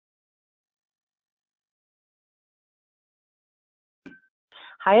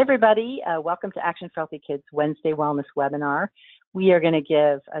Hi, everybody. Welcome to Action for Healthy Kids Wednesday Wellness Webinar. We are going to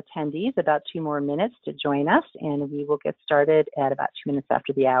give attendees about 2 more minutes to join us, and we will get started at about 2 minutes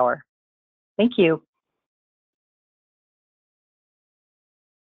after the hour. Thank you.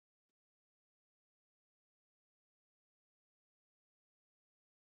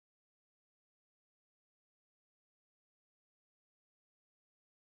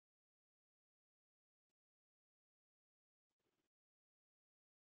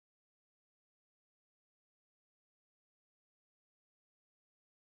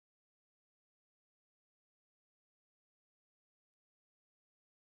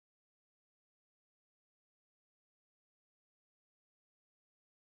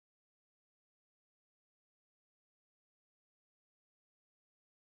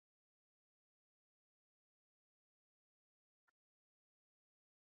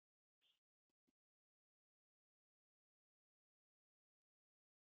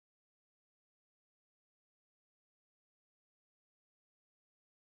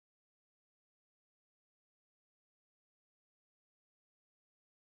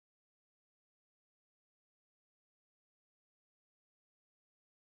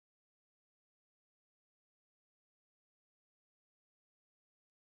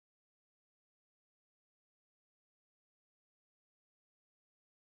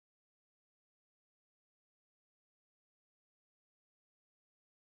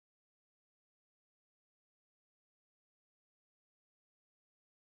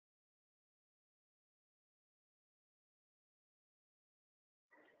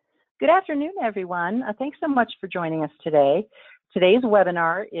 Good afternoon, everyone. Thanks so much for joining us today. Today's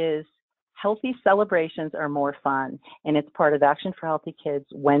webinar is Healthy Celebrations Are More Fun, and it's part of Action for Healthy Kids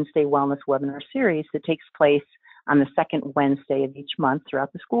Wednesday Wellness Webinar Series that takes place on the second Wednesday of each month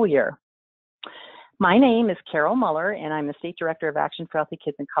throughout the school year. My name is Carol Muller, and I'm the State Director of Action for Healthy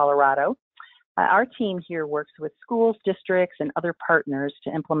Kids in Colorado. Our team here works with schools, districts, and other partners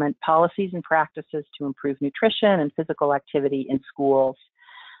to implement policies and practices to improve nutrition and physical activity in schools.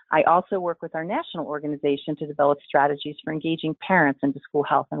 I also work with our national organization to develop strategies for engaging parents into school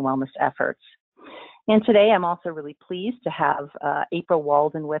health and wellness efforts. And today I'm also really pleased to have April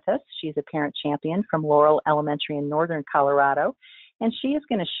Walden with us. She's a parent champion from Laurel Elementary in Northern Colorado, and she is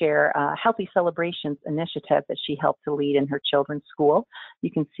going to share a Healthy Celebrations initiative that she helped to lead in her children's school.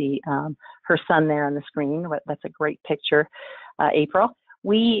 You can see her son there on the screen. That's a great picture, April.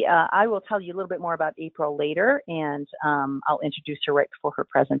 I will tell you a little bit more about April later, and I'll introduce her right before her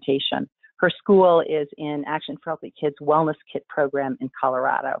presentation. Her school is in Action for Healthy Kids Wellness Kit program in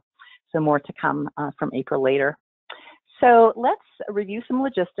Colorado. So more to come from April later. So let's review some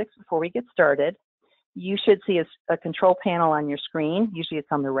logistics before we get started. You should see a control panel on your screen. Usually it's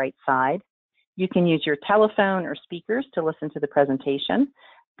on the right side. You can use your telephone or speakers to listen to the presentation,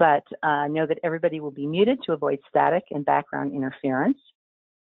 but know that everybody will be muted to avoid static and background interference.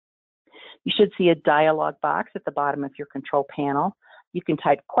 You should see a dialog box at the bottom of your control panel. You can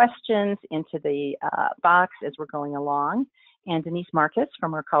type questions into the box as we're going along. And Denise Marcus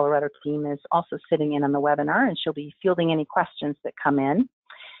from our Colorado team is also sitting in on the webinar, and she'll be fielding any questions that come in.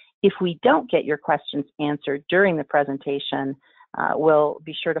 If we don't get your questions answered during the presentation, we'll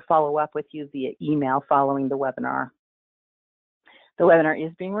be sure to follow up with you via email following the webinar. The webinar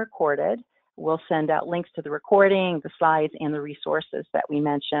is being recorded. We'll send out links to the recording, the slides, and the resources that we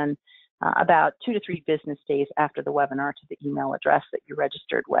mentioned about 2 to 3 business days after the webinar to the email address that you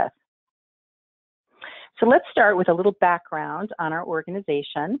registered with. So let's start with a little background on our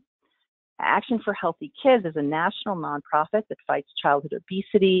organization. Action for Healthy Kids is a national nonprofit that fights childhood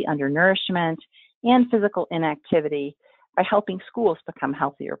obesity, undernourishment, and physical inactivity by helping schools become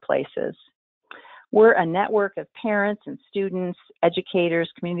healthier places. We're a network of parents and students,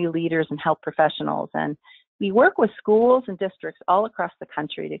 educators, community leaders, and health professionals, and we work with schools and districts all across the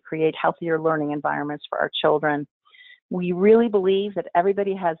country to create healthier learning environments for our children. We really believe that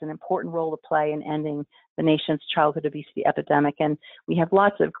everybody has an important role to play in ending the nation's childhood obesity epidemic, and we have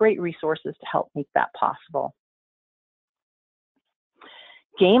lots of great resources to help make that possible.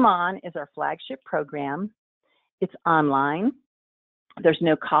 Game On is our flagship program. It's online. There's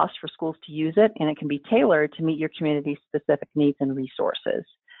no cost for schools to use it, and it can be tailored to meet your community's specific needs and resources.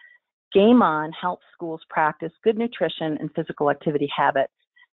 Game On helps schools practice good nutrition and physical activity habits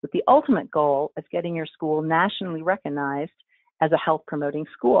with the ultimate goal of getting your school nationally recognized as a health-promoting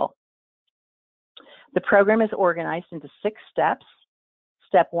school. The program is organized into 6 steps.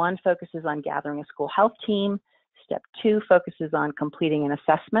 Step 1 focuses on gathering a school health team. Step 2 focuses on completing an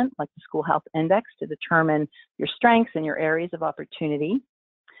assessment, like the School Health Index, to determine your strengths and your areas of opportunity.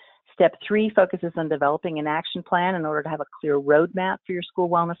 Step 3 focuses on developing an action plan in order to have a clear roadmap for your school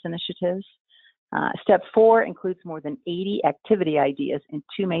wellness initiatives. Step 4 includes more than 80 activity ideas in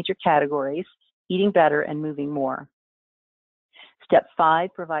 2 major categories: eating better and moving more. Step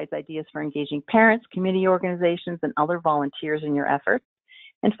 5 provides ideas for engaging parents, community organizations, and other volunteers in your efforts.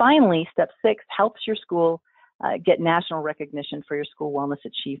 And finally, Step 6 helps your school get national recognition for your school wellness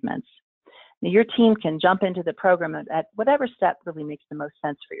achievements. Now, your team can jump into the program at whatever step really makes the most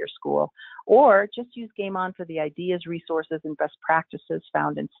sense for your school, or just use Game On for the ideas, resources, and best practices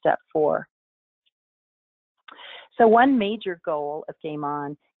found in Step 4. So one major goal of Game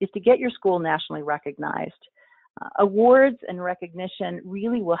On is to get your school nationally recognized. Awards and recognition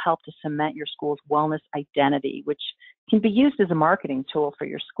really will help to cement your school's wellness identity, which can be used as a marketing tool for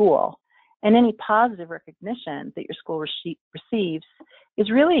your school. And any positive recognition that your school receives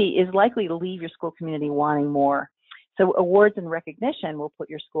is likely to leave your school community wanting more. So awards and recognition will put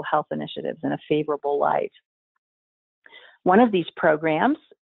your school health initiatives in a favorable light. One of these programs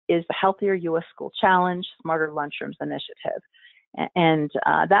is the Healthier U.S. School Challenge Smarter Lunchrooms Initiative. And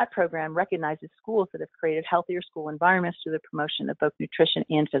that program recognizes schools that have created healthier school environments through the promotion of both nutrition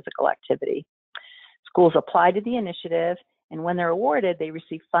and physical activity. Schools apply to the initiative, and when they're awarded, they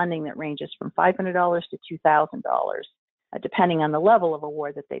receive funding that ranges from $500 to $2,000, depending on the level of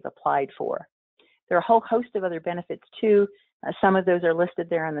award that they've applied for. There are a whole host of other benefits too. Some of those are listed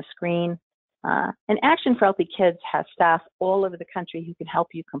there on the screen. And Action for Healthy Kids has staff all over the country who can help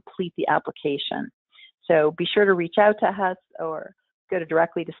you complete the application. So be sure to reach out to us or go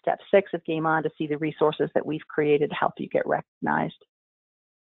directly to Step 6 of Game On to see the resources that we've created to help you get recognized.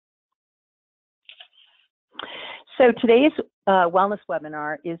 So today's wellness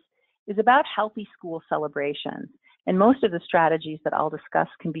webinar is about healthy school celebrations. And most of the strategies that I'll discuss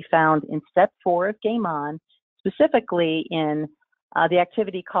can be found in Step 4 of Game On, specifically in the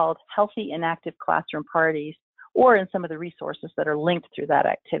activity called Healthy and Active Classroom Parties, or in some of the resources that are linked through that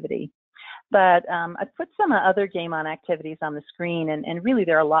activity. But I've put some other Game On activities on the screen, and really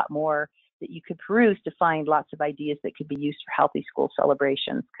there are a lot more that you could peruse to find lots of ideas that could be used for healthy school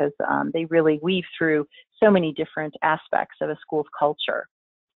celebrations, because they really weave through so many different aspects of a school's culture.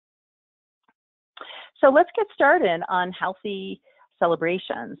 So let's get started on healthy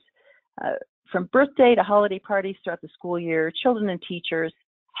celebrations. From birthday to holiday parties throughout the school year, children and teachers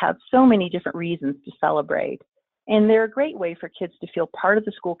have so many different reasons to celebrate. And they're a great way for kids to feel part of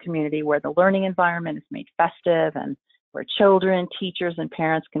the school community where the learning environment is made festive and where children, teachers, and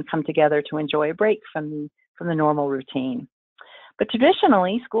parents can come together to enjoy a break from the normal routine. But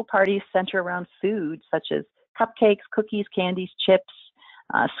traditionally, school parties center around food such as cupcakes, cookies, candies, chips,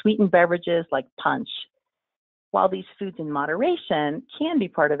 sweetened beverages like punch. While these foods in moderation can be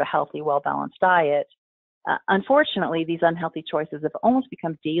part of a healthy, well-balanced diet, unfortunately, these unhealthy choices have almost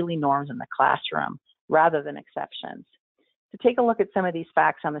become daily norms in the classroom rather than exceptions. To take a look at some of these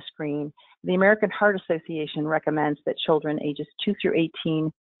facts on the screen, the American Heart Association recommends that children ages 2 through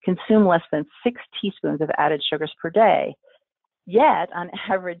 18 consume less than 6 teaspoons of added sugars per day. Yet, on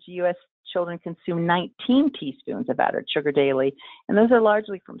average, U.S. children consume 19 teaspoons of added sugar daily, and those are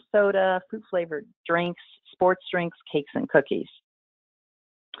largely from soda, fruit-flavored drinks, sports drinks, cakes, and cookies.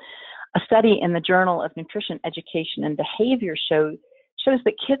 A study in the Journal of Nutrition, Education, and Behavior shows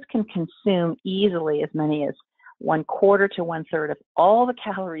that kids can consume easily as many as 1/4 to 1/3 of all the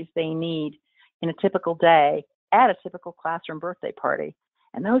calories they need in a typical day at a typical classroom birthday party.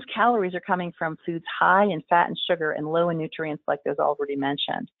 And those calories are coming from foods high in fat and sugar and low in nutrients like those already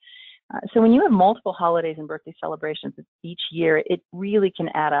mentioned. So when you have multiple holidays and birthday celebrations each year, it really can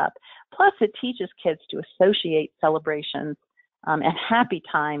add up. Plus, it teaches kids to associate celebrations and happy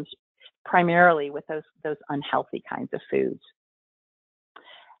times primarily with those unhealthy kinds of foods.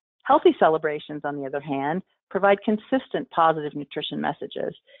 Healthy celebrations, on the other hand, provide consistent positive nutrition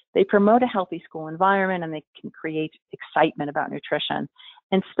messages. They promote a healthy school environment, and they can create excitement about nutrition.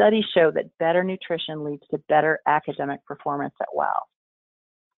 And studies show that better nutrition leads to better academic performance as well.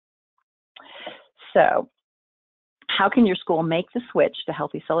 So, how can your school make the switch to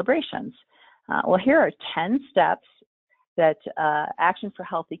healthy celebrations? Well, here are 10 steps that Action for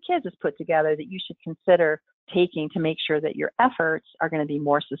Healthy Kids has put together that you should consider taking to make sure that your efforts are going to be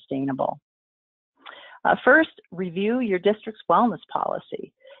more sustainable. First, review your district's wellness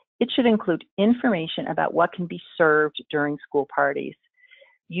policy. It should include information about what can be served during school parties.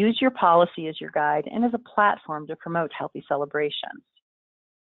 Use your policy as your guide and as a platform to promote healthy celebrations.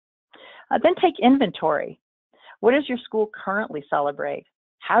 Then take inventory. What does your school currently celebrate?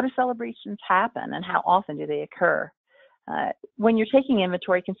 How do celebrations happen, and how often do they occur? When you're taking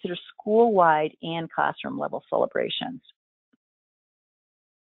inventory, consider school-wide and classroom-level celebrations.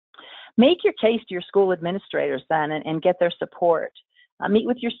 Make your case to your school administrators then and get their support. Meet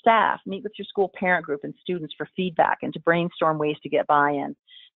with your staff, meet with your school parent group and students for feedback and to brainstorm ways to get buy-in.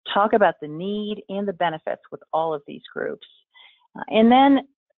 Talk about the need and the benefits with all of these groups. And then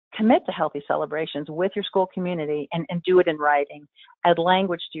commit to healthy celebrations with your school community and do it in writing. Add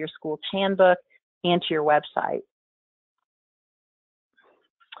language to your school's handbook and to your website.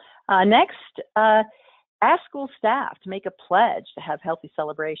 Next, ask school staff to make a pledge to have healthy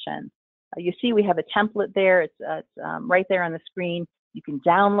celebrations. You see we have a template there. It's right there on the screen. You can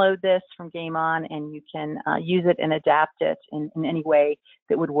download this from Game On and you can use it and adapt it in any way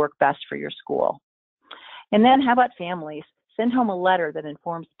that would work best for your school. And then how about families? Send home a letter that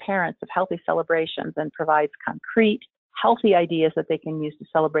informs parents of healthy celebrations and provides concrete, healthy ideas that they can use to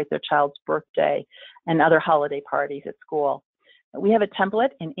celebrate their child's birthday and other holiday parties at school. We have a template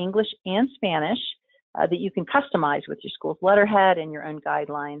in English and Spanish that you can customize with your school's letterhead and your own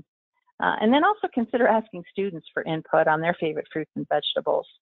guidelines. And then also consider asking students for input on their favorite fruits and vegetables.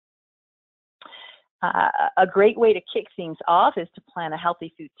 A great way to kick things off is to plan a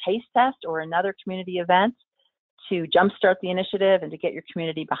healthy food taste test or another community event to jumpstart the initiative and to get your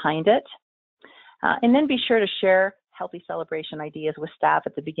community behind it. And then be sure to share healthy celebration ideas with staff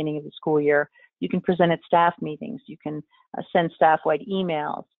at the beginning of the school year. You can present at staff meetings. You can send staff-wide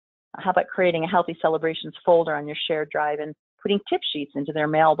emails. How about creating a healthy celebrations folder on your shared drive and putting tip sheets into their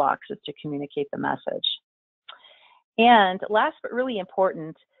mailboxes to communicate the message. And last but really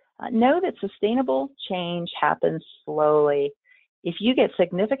important, know that sustainable change happens slowly. If you get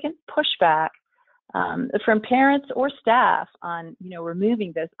significant pushback from parents or staff on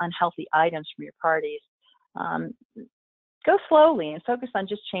removing those unhealthy items from your parties, go slowly and focus on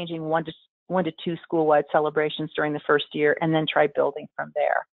just changing one to two school-wide celebrations during the first year and then try building from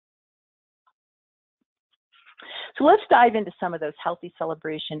there. So let's dive into some of those healthy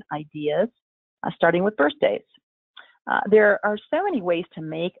celebration ideas, starting with birthdays. There are so many ways to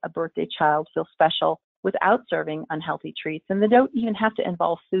make a birthday child feel special without serving unhealthy treats, and they don't even have to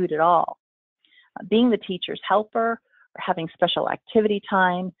involve food at all. Being the teacher's helper or having special activity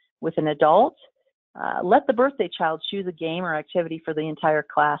time with an adult, let the birthday child choose a game or activity for the entire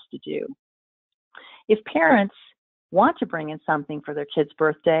class to do. If parents want to bring in something for their kid's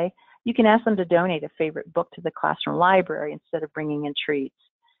birthday, you can ask them to donate a favorite book to the classroom library instead of bringing in treats.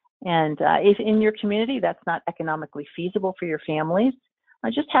 And if in your community that's not economically feasible for your families,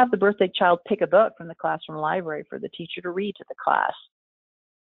 just have the birthday child pick a book from the classroom library for the teacher to read to the class.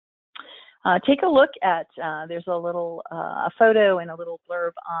 Take a look at, there's a little a photo and a little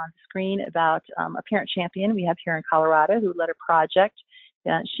blurb on the screen about a parent champion we have here in Colorado who led a project.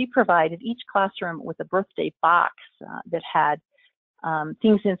 She provided each classroom with a birthday box that had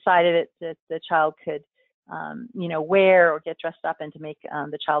things inside of it that the child could, wear or get dressed up in to make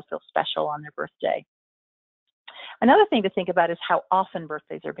the child feel special on their birthday. Another thing to think about is how often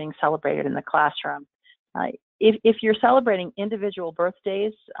birthdays are being celebrated in the classroom. If you're celebrating individual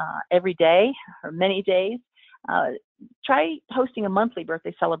birthdays every day or many days, try hosting a monthly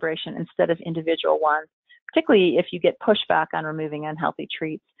birthday celebration instead of individual ones, particularly if you get pushback on removing unhealthy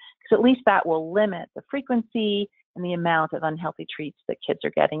treats, because at least that will limit the frequency and the amount of unhealthy treats that kids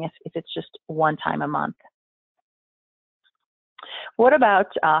are getting if it's just one time a month. What about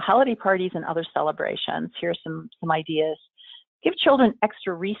holiday parties and other celebrations? Here are some ideas. Give children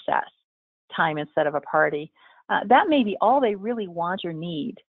extra recess time instead of a party. That may be all they really want or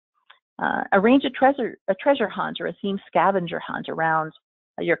need. Arrange a treasure hunt or a themed scavenger hunt around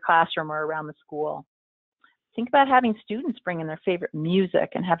your classroom or around the school. Think about having students bring in their favorite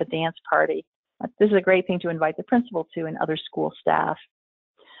music and have a dance party. This is a great thing to invite the principal to and other school staff.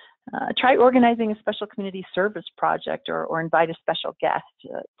 Try organizing a special community service project or invite a special guest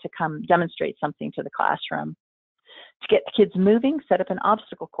to come demonstrate something to the classroom. To get the kids moving, set up an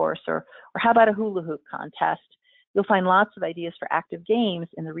obstacle course or how about a hula hoop contest? You'll find lots of ideas for active games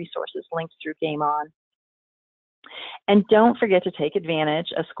in the resources linked through Game On. And don't forget to take advantage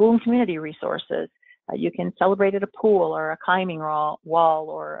of school and community resources. You can celebrate at a pool or a climbing wall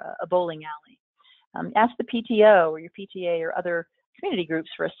or a bowling alley. Ask the PTO or your PTA or other community groups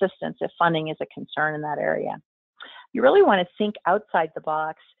for assistance if funding is a concern in that area. You really want to think outside the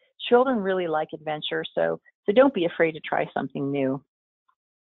box. Children really like adventure, so don't be afraid to try something new.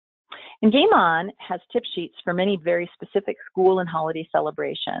 And Game On has tip sheets for many very specific school and holiday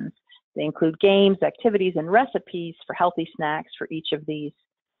celebrations. They include games, activities, and recipes for healthy snacks for each of these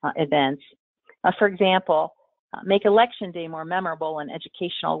events. For example, make Election Day more memorable and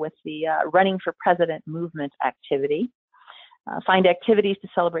educational with the Running for President movement activity. Find activities to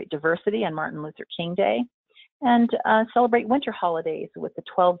celebrate diversity on Martin Luther King Day. and celebrate winter holidays with the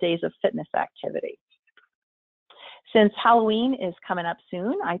 12 days of fitness activity. Since Halloween is coming up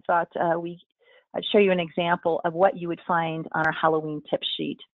soon, I thought I'd show you an example of what you would find on our Halloween tip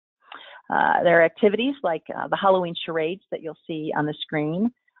sheet. There are activities like the Halloween charades that you'll see on the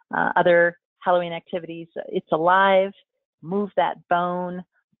screen. Other Halloween activities, It's Alive, Move That Bone,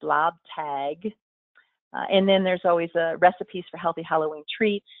 Blob Tag. And then there's always recipes for healthy Halloween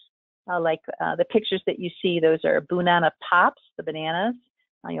treats, like the pictures that you see. Those are banana pops, the bananas.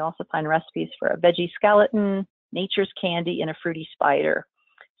 You also find recipes for a veggie skeleton, nature's candy, and a fruity spider.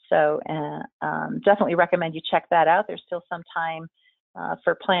 So definitely recommend you check that out. There's still some time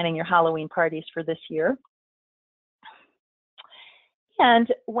for planning your Halloween parties for this year. And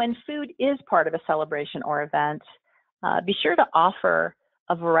when food is part of a celebration or event, be sure to offer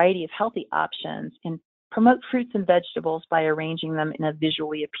a variety of healthy options and promote fruits and vegetables by arranging them in a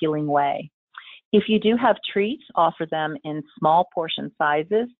visually appealing way. If you do have treats, offer them in small portion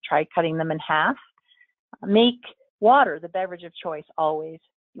sizes. Try cutting them in half. Make water the beverage of choice always.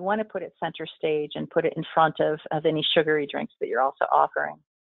 You want to put it center stage and put it in front of any sugary drinks that you're also offering.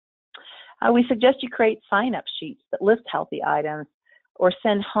 We suggest you create sign-up sheets that list healthy items or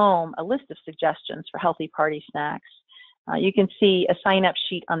send home a list of suggestions for healthy party snacks. You can see a sign-up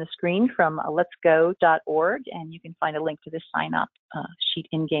sheet on the screen from letsgo.org, and you can find a link to this sign-up sheet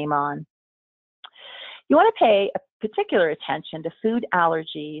in Game On. You want to pay particular attention to food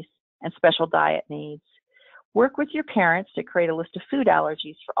allergies and special diet needs. Work with your parents to create a list of food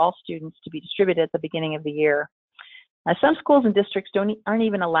allergies for all students to be distributed at the beginning of the year. Some schools and districts aren't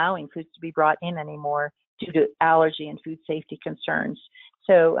even allowing foods to be brought in anymore due to allergy and food safety concerns.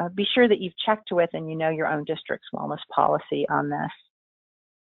 So be sure that you've checked with and you know your own district's wellness policy on this.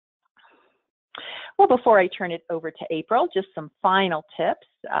 Well, before I turn it over to April, just some final tips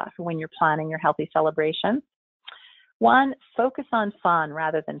for when you're planning your healthy celebration. One, focus on fun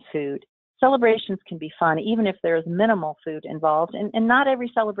rather than food. Celebrations can be fun even if there's minimal food involved, and not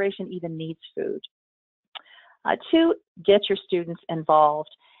every celebration even needs food. Two, get your students involved.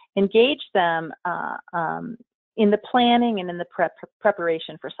 Engage them in the planning and in the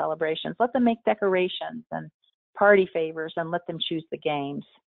preparation for celebrations. Let them make decorations and party favors and let them choose the games.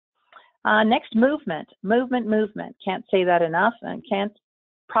 Next, movement. Movement. Can't say that enough, and can't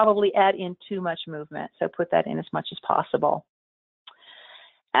probably add in too much movement, so put that in as much as possible.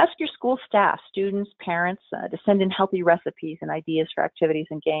 Ask your school staff, students, parents to send in healthy recipes and ideas for activities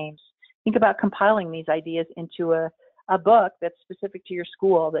and games. Think about compiling these ideas into a book that's specific to your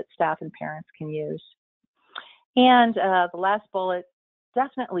school that staff and parents can use. And the last bullet,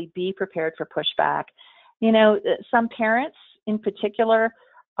 definitely be prepared for pushback. You know, some parents in particular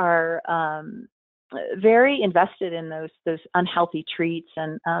are very invested in those unhealthy treats,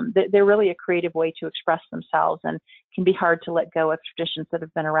 and they're really a creative way to express themselves and can be hard to let go of traditions that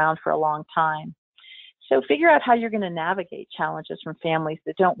have been around for a long time. So figure out how you're going to navigate challenges from families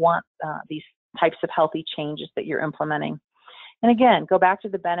that don't want these types of healthy changes that you're implementing. And again, go back to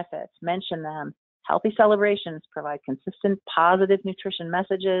the benefits, mention them. Healthy celebrations provide consistent positive nutrition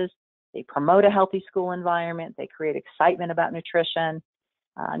messages. They promote a healthy school environment. They create excitement about nutrition.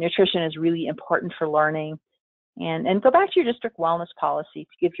 Nutrition is really important for learning. And go back to your district wellness policy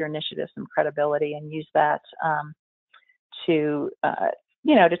to give your initiative some credibility and use that to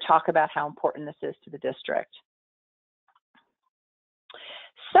talk about how important this is to the district.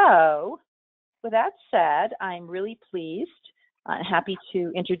 So with that said, I'm really pleased and happy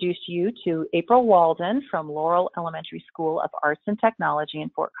to introduce you to April Walden from Laurel Elementary School of Arts and Technology in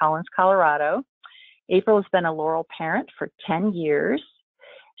Fort Collins, Colorado. April has been a Laurel parent for 10 years.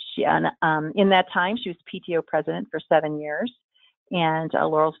 In that time, she was PTO president for 7 years. And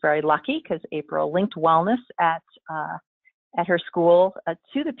Laurel's very lucky because April linked wellness at her school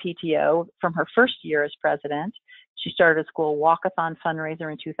to the PTO from her first year as president. She started a school walkathon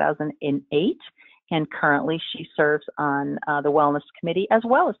fundraiser in 2008, and currently she serves on the wellness committee as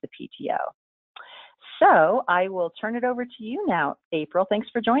well as the PTO. So I will turn it over to you now, April. Thanks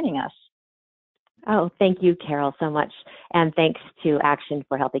for joining us. Oh, thank you, Carol, so much. And thanks to Action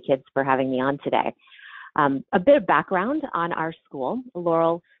for Healthy Kids for having me on today. A bit of background on our school.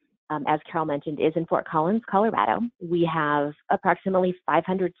 Laurel, as Carol mentioned, is in Fort Collins, Colorado. We have approximately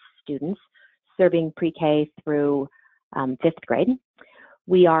 500 students serving pre-K through 5th grade.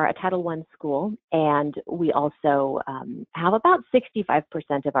 We are a Title I school, and we also have about 65%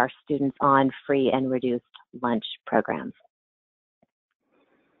 of our students on free and reduced lunch programs.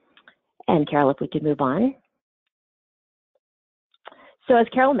 And Carol, if we could move on. So as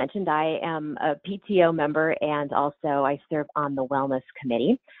Carol mentioned, I am a PTO member, and also I serve on the Wellness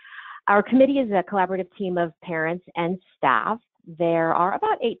Committee. Our committee is a collaborative team of parents and staff. There are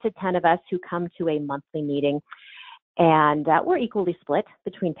about 8 to 10 of us who come to a monthly meeting, and we're equally split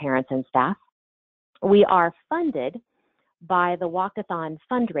between parents and staff. We are funded by the Walkathon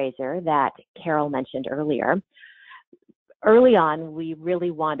fundraiser that Carol mentioned earlier. Early on, we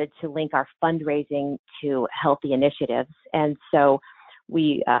really wanted to link our fundraising to healthy initiatives, and so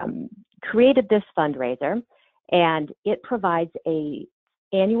we created this fundraiser, and it provides an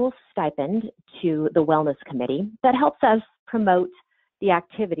annual stipend to the Wellness Committee that helps us promote the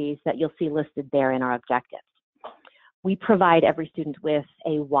activities that you'll see listed there in our objectives. We provide every student with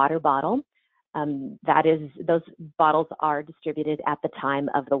a water bottle. Those bottles are distributed at the time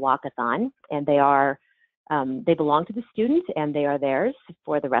of the walkathon, and they belong to the student and they are theirs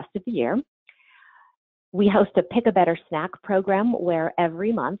for the rest of the year. We host a Pick a Better Snack program where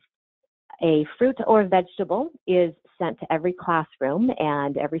every month a fruit or vegetable is sent to every classroom,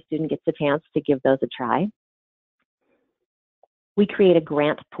 and every student gets a chance to give those a try. We create a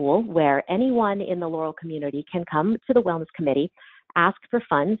grant pool where anyone in the Laurel community can come to the Wellness Committee, ask for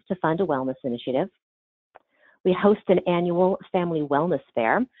funds to fund a wellness initiative. We host an annual family wellness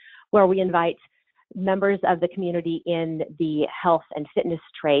fair where we invite members of the community in the health and fitness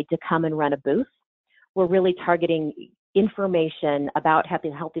trade to come and run a booth. We're really targeting information about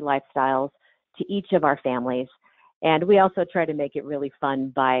healthy lifestyles to each of our families. And we also try to make it really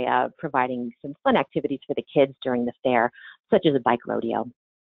fun by providing some fun activities for the kids during the fair, such as a bike rodeo.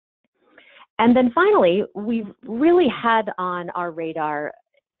 And then finally, we've really had on our radar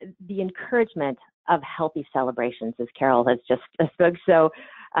the encouragement of healthy celebrations, as Carol has just spoke so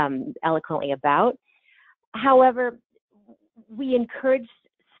eloquently about. However, we encourage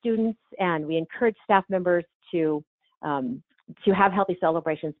students and we encourage staff members to have healthy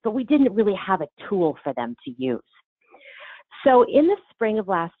celebrations, but we didn't really have a tool for them to use. So in the spring of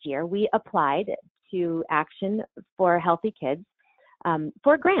last year, we applied to Action for Healthy Kids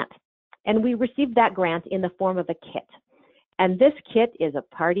for a grant. And we received that grant in the form of a kit. And this kit is a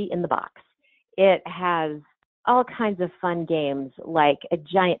party in the box. It has all kinds of fun games, like a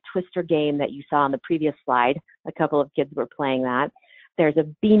giant twister game that you saw on the previous slide. A couple of kids were playing that. There's a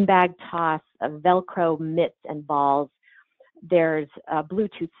beanbag toss, a Velcro mitts and balls. There's a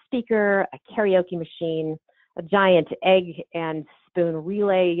Bluetooth speaker, a karaoke machine, a giant egg and spoon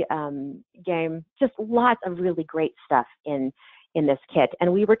relay game, just lots of really great stuff in this kit.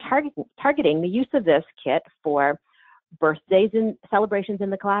 And we were targeting the use of this kit for birthdays and celebrations in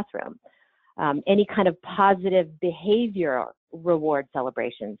the classroom, any kind of positive behavior reward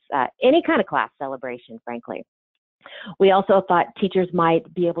celebrations, any kind of class celebration, frankly. We also thought teachers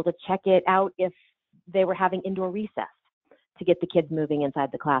might be able to check it out if they were having indoor recess to get the kids moving inside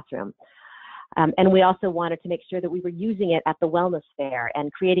the classroom. And we also wanted to make sure that we were using it at the wellness fair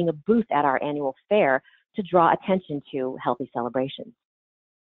and creating a booth at our annual fair to draw attention to healthy celebrations.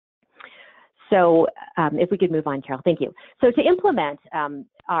 So if we could move on, Carol, thank you. So to implement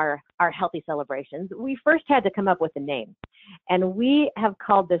our healthy celebrations, we first had to come up with a name. And we have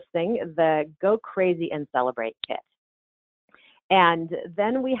called this thing the Go Crazy and Celebrate Kit. And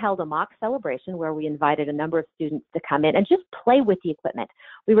then we held a mock celebration where we invited a number of students to come in and just play with the equipment.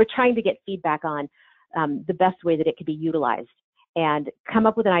 We were trying to get feedback on the best way that it could be utilized and come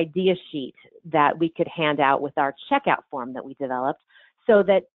up with an idea sheet that we could hand out with our checkout form that we developed so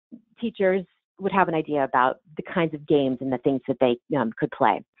that teachers would have an idea about the kinds of games and the things that they could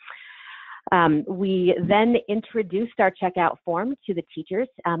play. We then introduced our checkout form to the teachers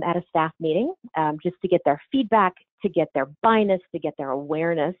at a staff meeting just to get their feedback, to get their buy-ness, to get their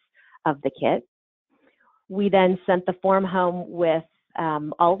awareness of the kit. We then sent the form home with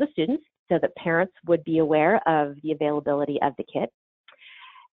all the students so that parents would be aware of the availability of the kit.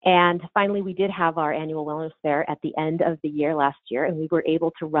 And finally, we did have our annual wellness fair at the end of the year last year, and we were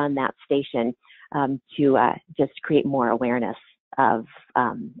able to run that station to just create more awareness of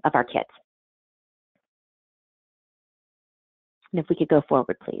our kit. And if we could go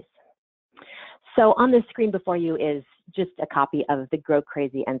forward, please. So on the screen before you is just a copy of the Grow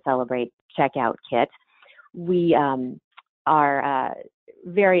Crazy and Celebrate checkout kit. We are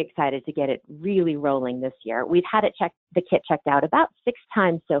very excited to get it really rolling this year. We've had the kit checked out about 6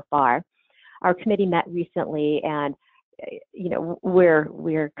 times so far. Our committee met recently, and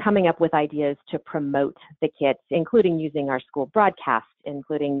we're coming up with ideas to promote the kits, including using our school broadcast,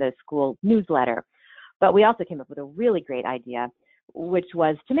 including the school newsletter. But we also came up with a really great idea, which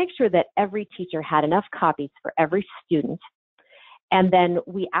was to make sure that every teacher had enough copies for every student. And then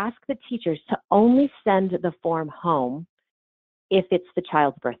we ask the teachers to only send the form home if it's the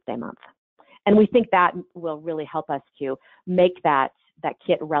child's birthday month. And we think that will really help us to make that that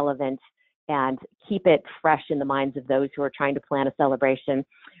kit relevant and keep it fresh in the minds of those who are trying to plan a celebration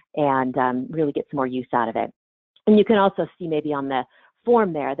and really get some more use out of it. And you can also see maybe on the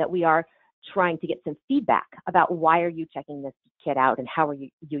form there that we are trying to get some feedback about why are you checking this kit out and how are you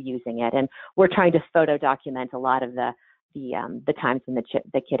using it. And we're trying to photo document a lot of the times when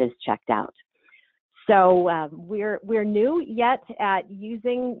the kit is checked out. So we're new yet at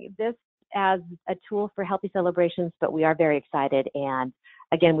using this as a tool for healthy celebrations, but we are very excited. And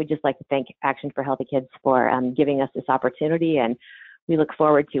again, we'd just like to thank Action for Healthy Kids for giving us this opportunity. And we look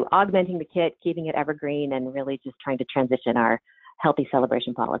forward to augmenting the kit, keeping it evergreen, and really just trying to transition our healthy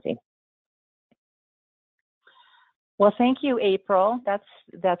celebration policy. Well, thank you, April.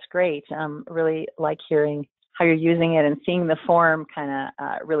 That's great. Really like hearing how you're using it, and seeing the form kind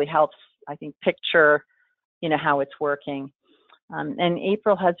of really helps, I think, picture, how it's working. And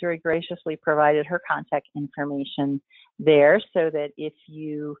April has very graciously provided her contact information there, so that if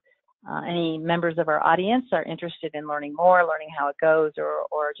you, any members of our audience are interested in learning more, learning how it goes,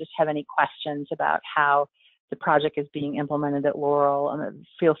 or just have any questions about how the project is being implemented at Laurel,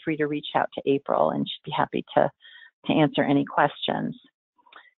 feel free to reach out to April, and she'd be happy to answer any questions.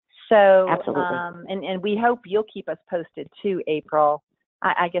 So, absolutely. And we hope you'll keep us posted too, April.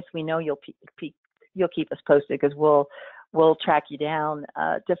 I guess we know you'll keep us posted, because we'll track you down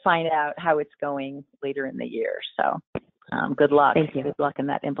to find out how it's going later in the year. So good luck. Thank you. Good luck in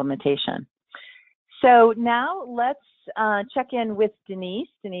that implementation. So now let's check in with Denise.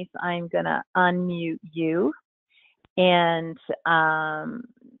 Denise, I'm going to unmute you. And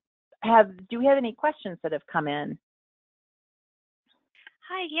do we have any questions that have come in?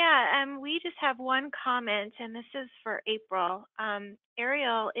 Hi, yeah, we just have one comment, and this is for April.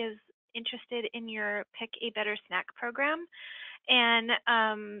 Ariel is interested in your Pick a Better Snack program, and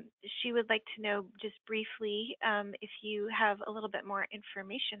she would like to know just briefly if you have a little bit more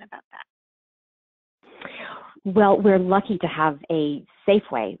information about that. Well, we're lucky to have a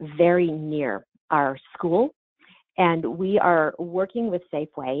Safeway very near our school, and we are working with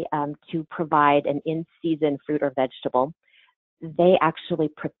Safeway to provide an in-season fruit or vegetable. They actually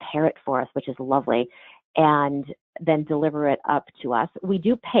prepare it for us, which is lovely, and then deliver it up to us. We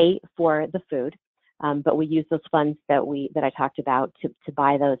do pay for the food, but we use those funds that I talked about to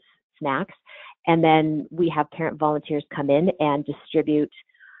buy those snacks. And then we have parent volunteers come in and distribute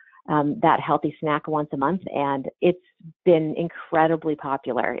that healthy snack once a month. And it's been incredibly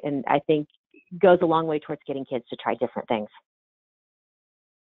popular, and I think goes a long way towards getting kids to try different things.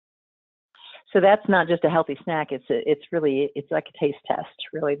 So that's not just a healthy snack. It's like a taste test,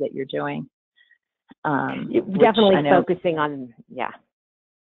 really, that you're doing. Definitely focusing on,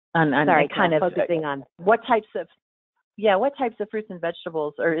 focusing on what types of fruits and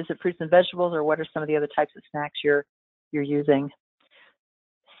vegetables, or is it fruits and vegetables, or what are some of the other types of snacks you're using?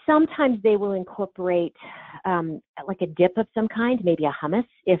 Sometimes they will incorporate like a dip of some kind, maybe a hummus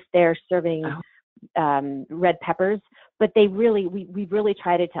if they're serving red peppers. But we really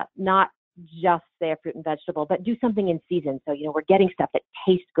try to not just say a fruit and vegetable, but do something in season. So, we're getting stuff that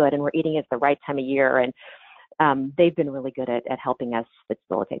tastes good and we're eating it at the right time of year. And they've been really good at helping us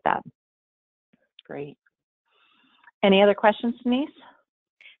facilitate that. Great. Any other questions, Denise?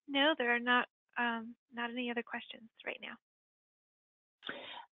 No, there are not any other questions right now.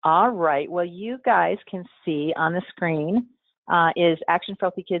 All right. Well, you guys can see on the screen is Action for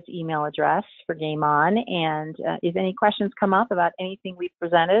Healthy Kids' email address for Game On. And if any questions come up about anything we've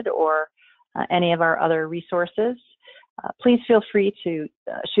presented or any of our other resources, please feel free to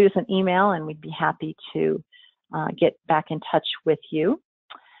shoot us an email, and we'd be happy to get back in touch with you.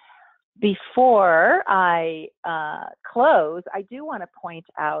 Before I close, I do want to point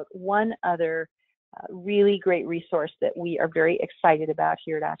out one other really great resource that we are very excited about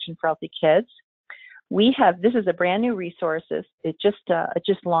here at Action for Healthy Kids. This is a brand new resource. It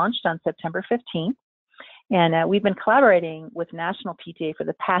just launched on September 15th. And we've been collaborating with National PTA for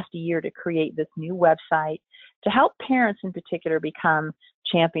the past year to create this new website to help parents in particular become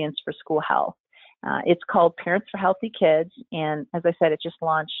champions for school health. It's called Parents for Healthy Kids, and as I said, it just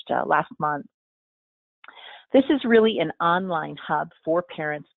launched last month. This is really an online hub for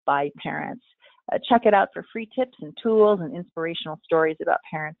parents by parents. Check it out for free tips and tools and inspirational stories about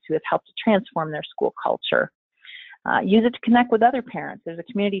parents who have helped to transform their school culture. Use it to connect with other parents. There's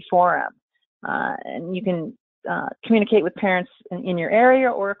a community forum. And you can communicate with parents in your area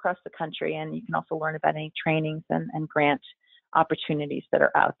or across the country, and you can also learn about any trainings and grant opportunities that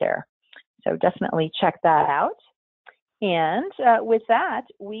are out there. So definitely check that out. And with that,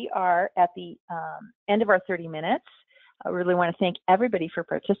 we are at the end of our 30 minutes. I really want to thank everybody for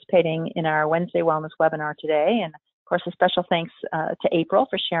participating in our Wednesday Wellness webinar today. And of course, a special thanks to April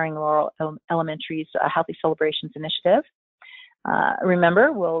for sharing Laurel Elementary's Healthy Celebrations Initiative. Remember,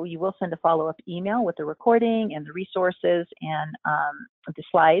 you will send a follow-up email with the recording and the resources and the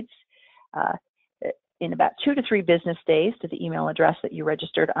slides in about 2 to 3 business days to the email address that you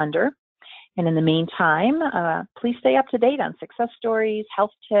registered under. And in the meantime, please stay up to date on success stories,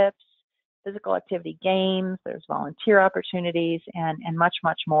 health tips, physical activity games, there's volunteer opportunities, and much,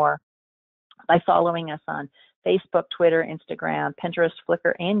 much more by following us on Facebook, Twitter, Instagram, Pinterest,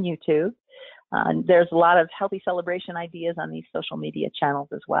 Flickr, and YouTube. There's a lot of healthy celebration ideas on these social media channels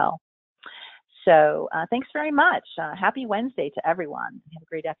as well. So thanks very much. Happy Wednesday to everyone. Have a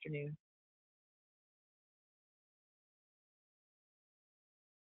great afternoon.